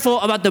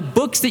careful about the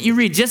books that you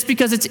read. Just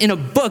because it's in a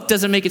book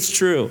doesn't make it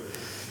true.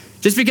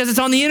 Just because it's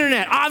on the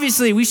internet.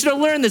 Obviously, we should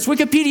have learned this.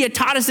 Wikipedia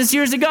taught us this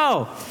years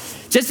ago.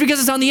 Just because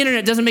it's on the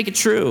internet doesn't make it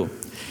true.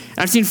 And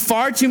I've seen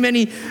far too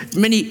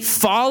many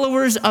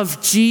followers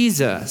of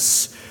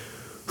Jesus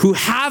who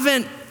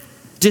haven't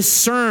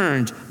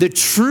discerned the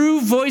true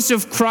voice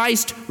of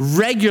Christ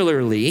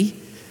regularly,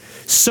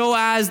 so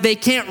as they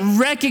can't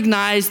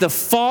recognize the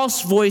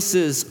false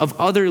voices of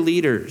other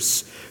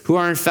leaders who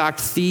are in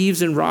fact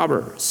thieves and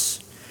robbers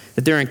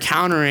that they're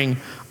encountering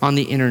on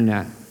the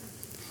internet.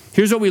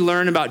 Here's what we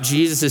learn about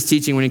Jesus'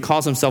 teaching when he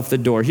calls himself the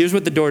door. Here's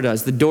what the door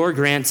does. The door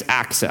grants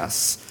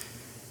access.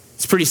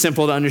 It's pretty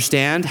simple to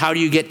understand. How do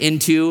you get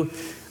into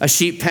a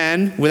sheep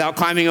pen without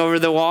climbing over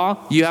the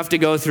wall? You have to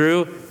go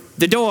through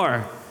the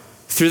door,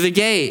 through the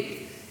gate.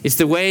 It's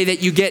the way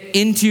that you get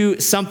into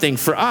something.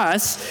 For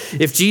us,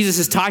 if Jesus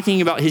is talking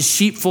about his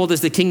sheepfold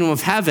as the kingdom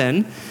of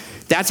heaven,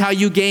 that's how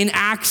you gain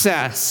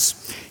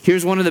access.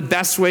 Here's one of the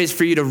best ways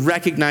for you to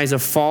recognize a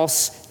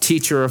false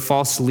teacher or a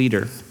false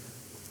leader.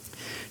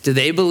 Do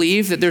they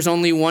believe that there's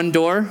only one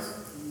door?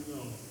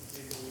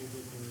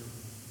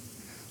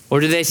 Or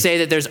do they say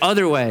that there's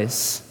other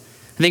ways?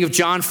 I think of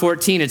John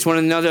 14. It's one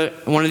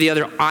of the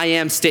other I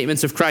am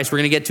statements of Christ. We're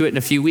going to get to it in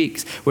a few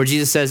weeks, where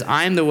Jesus says,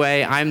 "I am the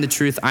way, I am the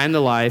truth, I am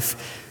the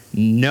life.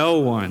 No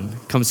one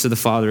comes to the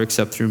Father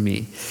except through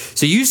me."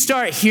 So you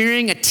start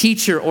hearing a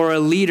teacher or a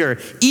leader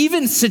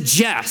even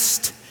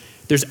suggest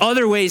there's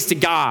other ways to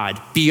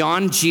God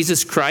beyond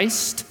Jesus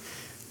Christ.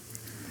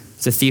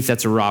 It's a thief,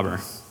 that's a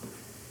robber.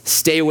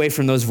 Stay away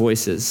from those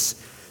voices.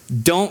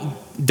 Don't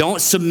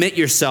submit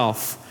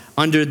yourself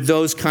under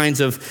those kinds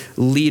of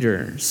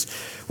leaders.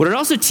 What it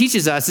also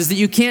teaches us is that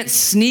you can't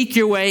sneak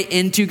your way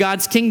into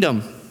God's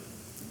kingdom.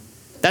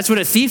 That's what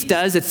a thief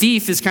does. A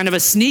thief is kind of a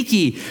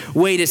sneaky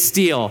way to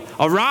steal.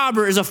 A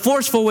robber is a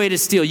forceful way to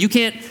steal. You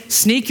can't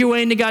sneak your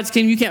way into God's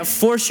kingdom. You can't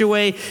force your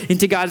way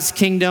into God's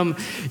kingdom.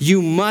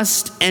 You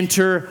must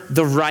enter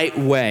the right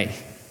way.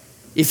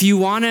 If you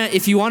want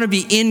to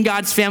be in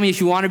God's family,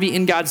 if you want to be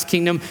in God's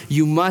kingdom,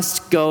 you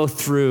must go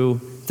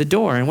through the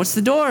door. And what's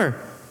the door?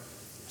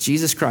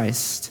 Jesus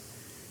Christ.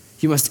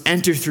 You must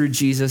enter through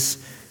Jesus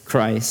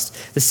Christ.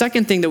 The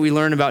second thing that we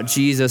learn about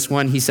Jesus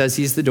when he says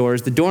he's the door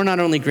is the door not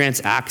only grants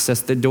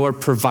access, the door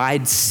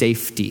provides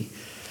safety.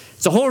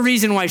 It's the whole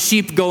reason why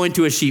sheep go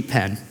into a sheep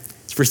pen.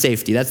 It's for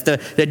safety. That's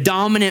the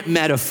dominant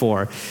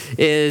metaphor.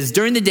 Is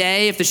during the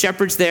day, if the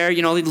shepherd's there,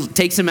 he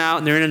takes them out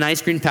and they're in a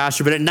nice green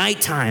pasture. But at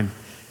nighttime,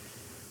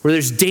 where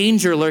there's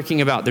danger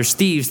lurking about, there's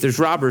thieves, there's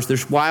robbers,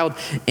 there's wild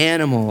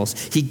animals,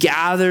 he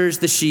gathers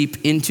the sheep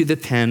into the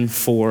pen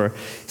for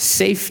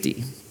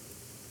safety.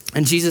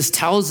 And Jesus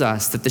tells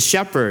us that the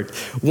shepherd,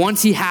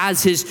 once he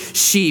has his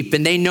sheep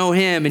and they know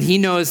him and he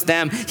knows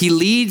them, he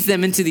leads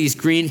them into these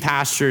green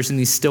pastures and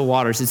these still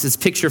waters. It's this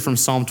picture from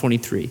Psalm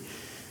 23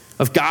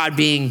 of God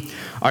being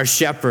our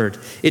shepherd.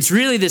 It's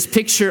really this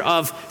picture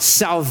of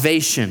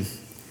salvation.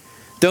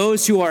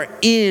 Those who are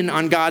in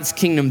on God's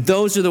kingdom,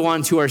 those are the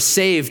ones who are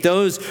saved.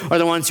 Those are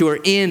the ones who are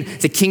in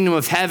the kingdom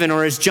of heaven.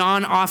 Or as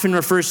John often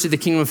refers to the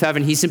kingdom of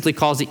heaven, he simply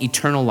calls it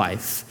eternal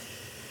life.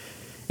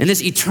 And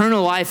this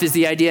eternal life is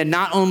the idea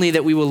not only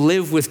that we will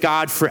live with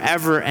God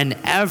forever and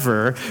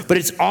ever, but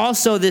it's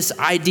also this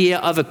idea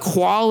of a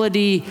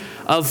quality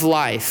of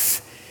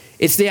life.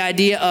 It's the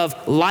idea of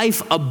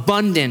life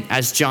abundant,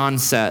 as John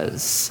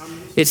says.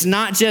 It's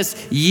not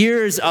just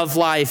years of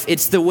life.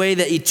 It's the way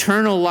that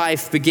eternal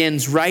life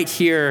begins right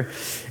here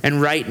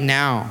and right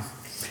now.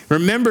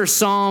 Remember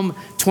Psalm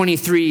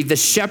 23, the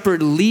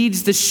shepherd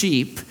leads the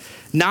sheep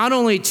not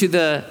only to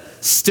the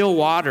still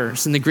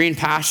waters and the green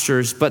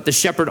pastures, but the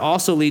shepherd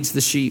also leads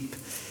the sheep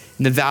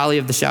in the valley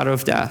of the shadow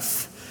of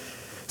death.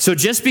 So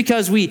just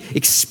because we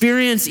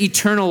experience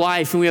eternal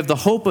life and we have the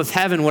hope of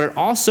heaven, what it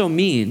also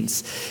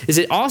means is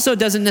it also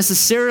doesn't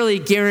necessarily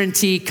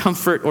guarantee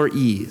comfort or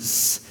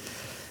ease.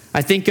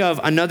 I think of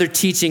another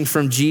teaching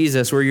from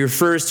Jesus where he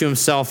refers to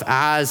himself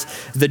as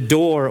the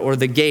door or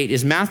the gate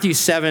is Matthew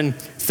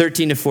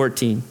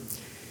 7:13-14.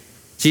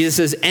 Jesus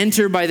says,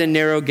 "Enter by the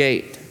narrow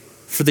gate,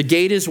 for the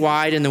gate is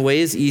wide and the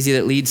way is easy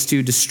that leads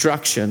to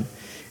destruction,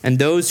 and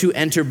those who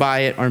enter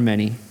by it are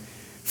many.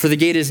 For the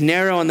gate is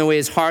narrow and the way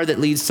is hard that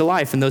leads to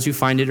life, and those who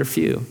find it are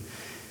few."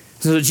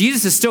 So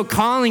Jesus is still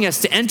calling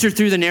us to enter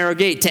through the narrow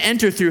gate, to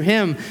enter through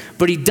him,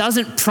 but he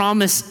doesn't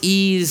promise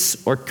ease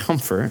or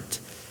comfort.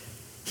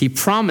 He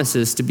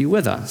promises to be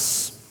with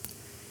us.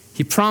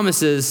 He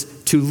promises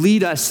to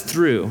lead us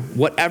through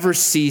whatever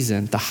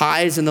season, the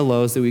highs and the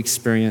lows that we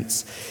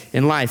experience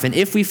in life. And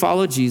if we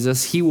follow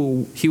Jesus, he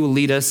will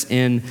lead us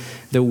in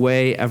the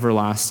way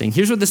everlasting.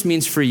 Here's what this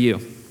means for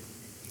you.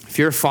 If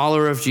you're a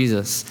follower of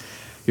Jesus,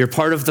 you're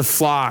part of the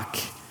flock,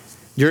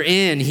 you're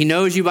in, he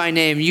knows you by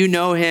name, you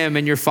know him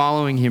and you're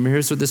following him.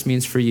 Here's what this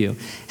means for you.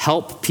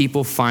 Help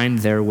people find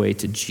their way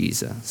to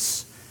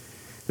Jesus.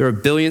 There are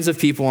billions of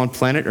people on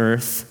planet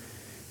Earth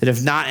that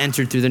have not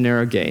entered through the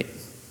narrow gate.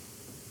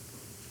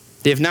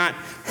 They have not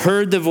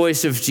heard the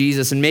voice of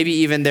Jesus, and maybe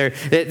even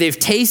they've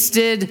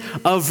tasted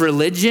of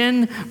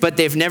religion, but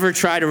they've never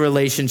tried a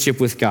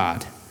relationship with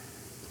God.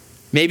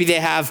 Maybe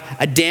they have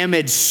a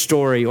damaged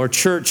story or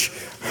church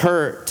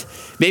hurt.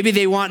 Maybe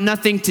they want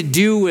nothing to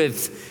do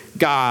with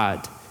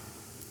God.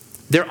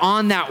 They're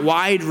on that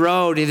wide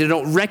road and they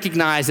don't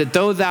recognize that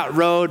though that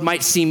road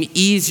might seem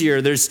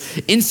easier, there's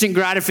instant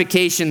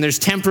gratification, there's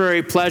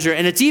temporary pleasure,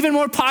 and it's even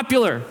more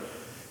popular,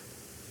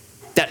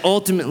 that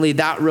ultimately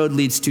that road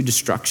leads to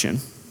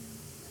destruction.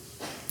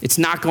 It's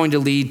not going to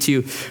lead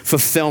to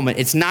fulfillment.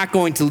 It's not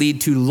going to lead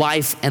to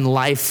life and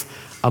life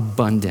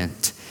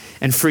abundant.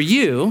 And for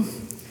you,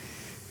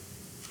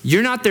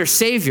 you're not their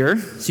savior,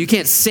 so you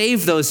can't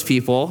save those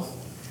people.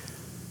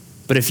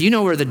 But if you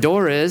know where the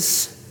door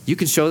is, you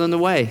can show them the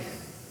way.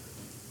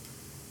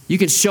 You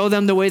can show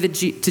them the way to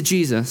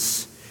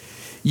Jesus.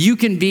 You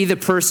can be the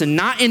person,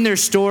 not in their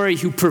story,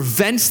 who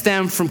prevents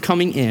them from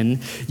coming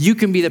in. You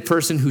can be the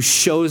person who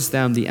shows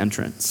them the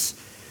entrance.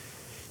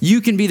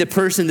 You can be the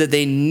person that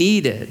they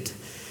needed.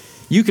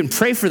 You can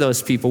pray for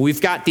those people.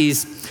 We've got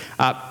these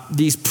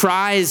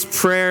prize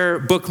prayer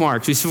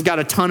bookmarks. We've got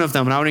a ton of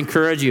them, and I would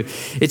encourage you.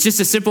 It's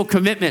just a simple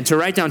commitment to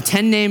write down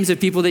 10 names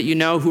of people that you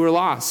know who are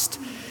lost.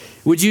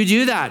 Would you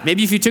do that?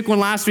 Maybe if you took one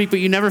last week,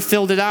 but you never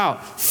filled it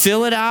out,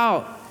 fill it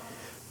out.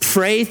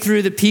 Pray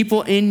through the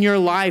people in your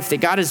life that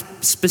God has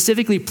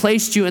specifically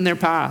placed you in their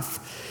path,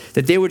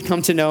 that they would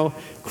come to know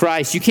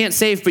Christ. You can't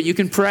save, but you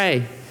can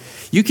pray.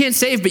 You can't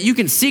save, but you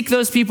can seek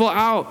those people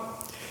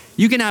out.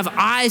 You can have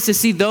eyes to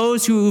see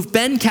those who've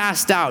been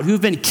cast out,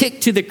 who've been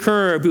kicked to the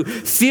curb, who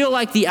feel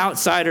like the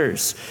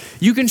outsiders.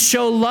 You can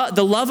show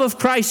the love of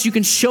Christ. You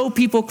can show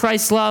people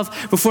Christ's love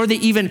before they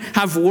even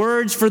have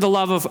words for the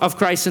love of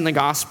Christ in the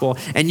gospel.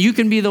 And you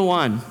can be the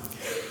one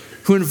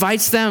who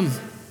invites them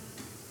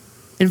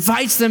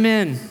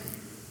in.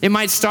 It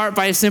might start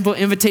by a simple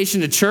invitation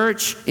to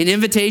church, an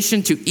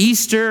invitation to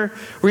Easter.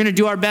 We're going to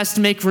do our best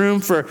to make room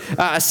for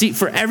a seat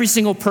for every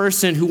single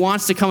person who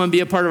wants to come and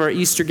be a part of our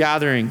Easter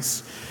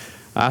gatherings.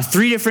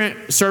 3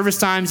 different service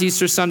times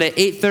Easter Sunday,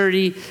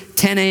 8:30,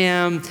 10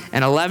 a.m.,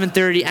 and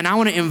 11:30. And I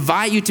want to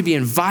invite you to be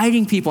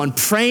inviting people and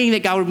praying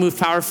that God would move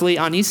powerfully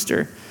on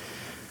Easter.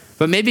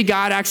 But maybe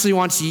God actually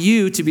wants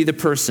you to be the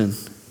person.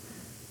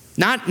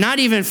 Not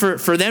even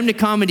for them to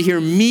come and to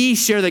hear me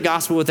share the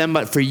gospel with them,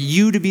 but for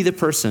you to be the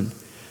person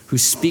who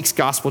speaks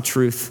gospel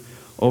truth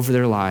over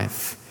their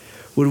life.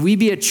 Would we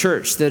be a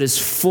church that is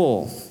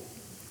full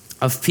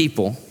of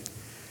people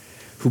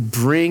who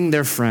bring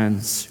their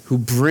friends, who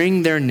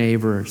bring their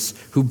neighbors,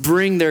 who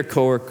bring their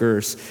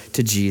coworkers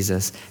to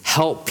Jesus?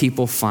 Help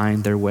people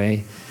find their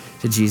way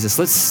to Jesus.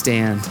 Let's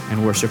stand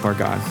and worship our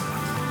God.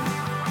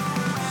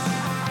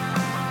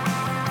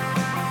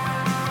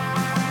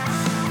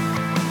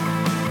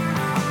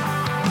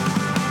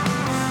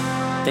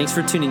 Thanks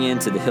for tuning in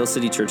to the Hill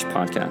City Church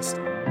podcast.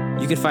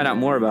 You can find out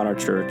more about our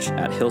church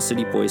at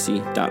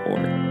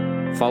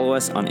hillcityboise.org. Follow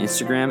us on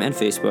Instagram and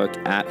Facebook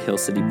at Hill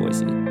City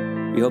Boise.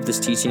 We hope this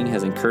teaching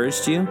has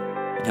encouraged you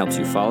and helps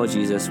you follow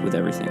Jesus with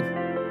everything.